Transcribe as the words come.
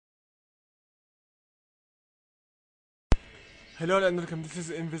Hello and welcome, this is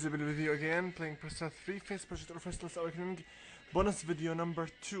Invisible with you again, playing Persona 3 FES Project Orpheus Telos Awakening, bonus video number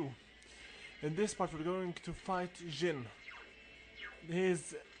 2. In this part we're going to fight Shin. He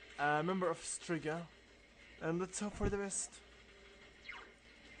is a member of Striga, and let's hope for the best.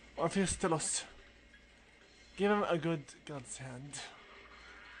 Orpheus Telos. Give him a good God's hand.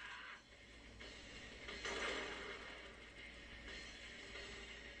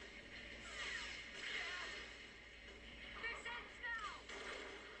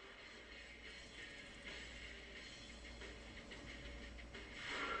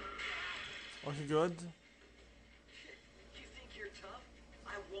 Okay, good. You think you're tough?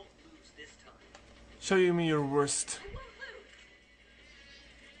 I won't lose this time. Show me your worst. I won't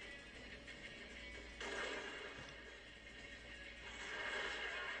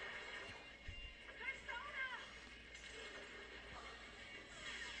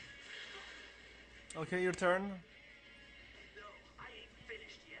lose. Okay, your turn. No, I ain't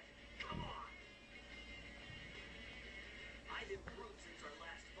finished yet. Come on. I've improved since our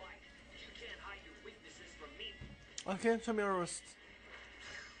last fight. You can't hide your weaknesses from me. Okay, show me your worst.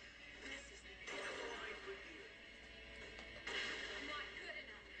 This is the end of the line for you. I'm not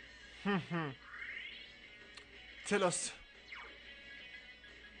good enough. Telos.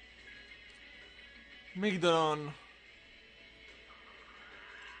 Migdalon.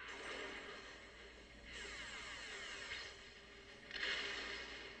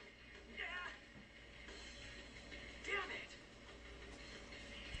 Damn it!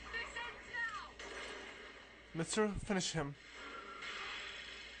 Makes sense now. Mister, finish him.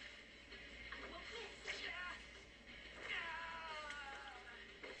 I won't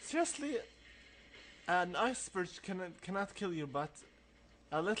miss. Seriously, an iceberg cannot kill you, but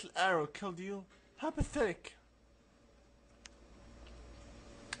a little arrow killed you? How pathetic.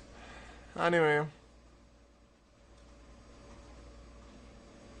 Anyway.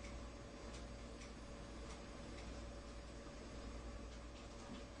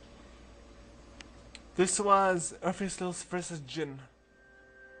 This was Orpheus Telos vs Gen.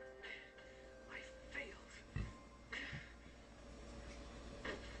 I failed.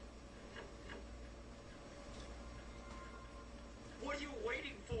 What are you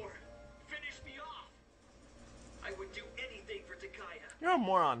waiting for? Finish me off. I would do anything for Takaya. You're a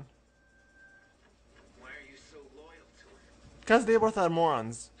moron. Why are you so loyal to her? Because they both are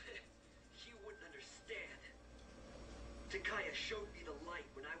morons. You wouldn't understand. Takaya showed me the light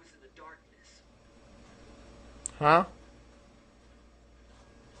when I was in the darkness. Huh?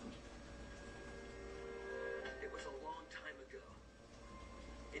 It was a long time ago.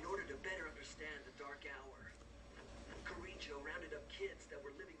 In order to better understand the Dark Hour, Kirijo rounded up kids that were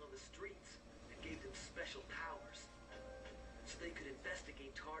living on the streets and gave them special powers so they could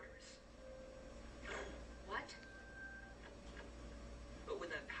investigate Tartarus. What? But when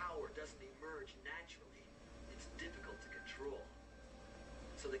that power doesn't emerge naturally, it's difficult to control.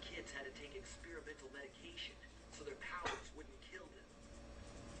 So the kids had to take experimental medication so their powers wouldn't kill them.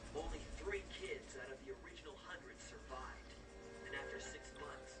 Only 3 kids out of the original 100 survived, and after 6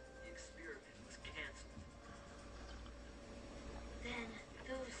 months, the experiment was canceled. Then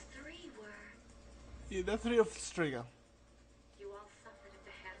those 3 were... Yeah, the 3 of Striga. You all suffered at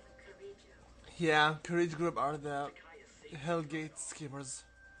the hands of Kirijo. Yeah, Courage Group are the Takaya saved Hellgate skippers.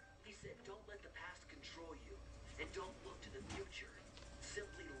 He said, don't let the past control you, and don't look to the future.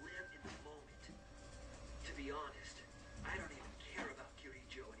 Simply live in the moment. To be honest, I don't even care about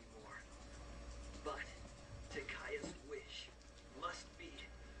Kirijo anymore. But Takaya's wish must be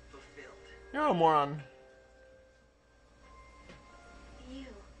fulfilled. You're a moron. You.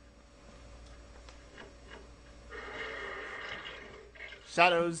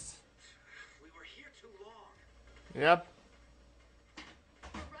 Shadows. We were here too long. Yep.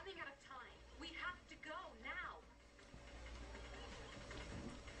 We're running out of time. We have to go now.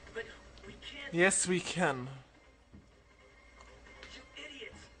 But we can't. Yes, we can. You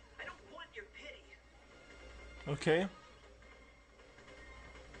idiots! I don't want your pity. Okay.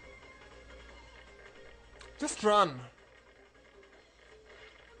 Just run.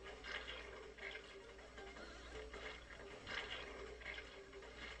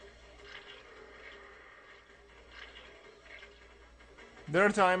 Their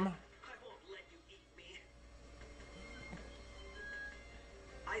time. I won't let you eat me.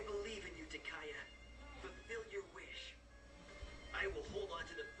 I believe in you, Takaya. Fulfill your wish. I will hold on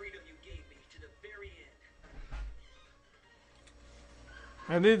to the freedom you gave me to the very end.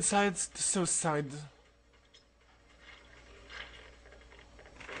 And they decide to suicide.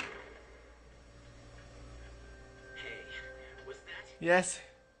 Hey, was that? Yes.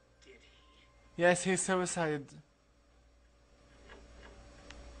 Did he? Yes, he suicided.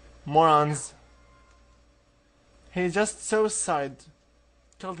 Morons. He just suicide.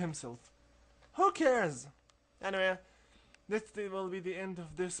 Killed himself. Who cares? Anyway, this will be the end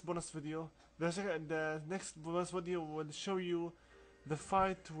of this bonus video. The next bonus video will show you the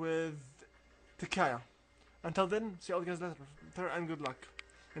fight with Takaya. Until then, see all you guys later and good luck.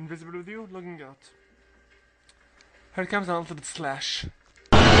 Invisible with you, logging out. Here comes an ultimate slash.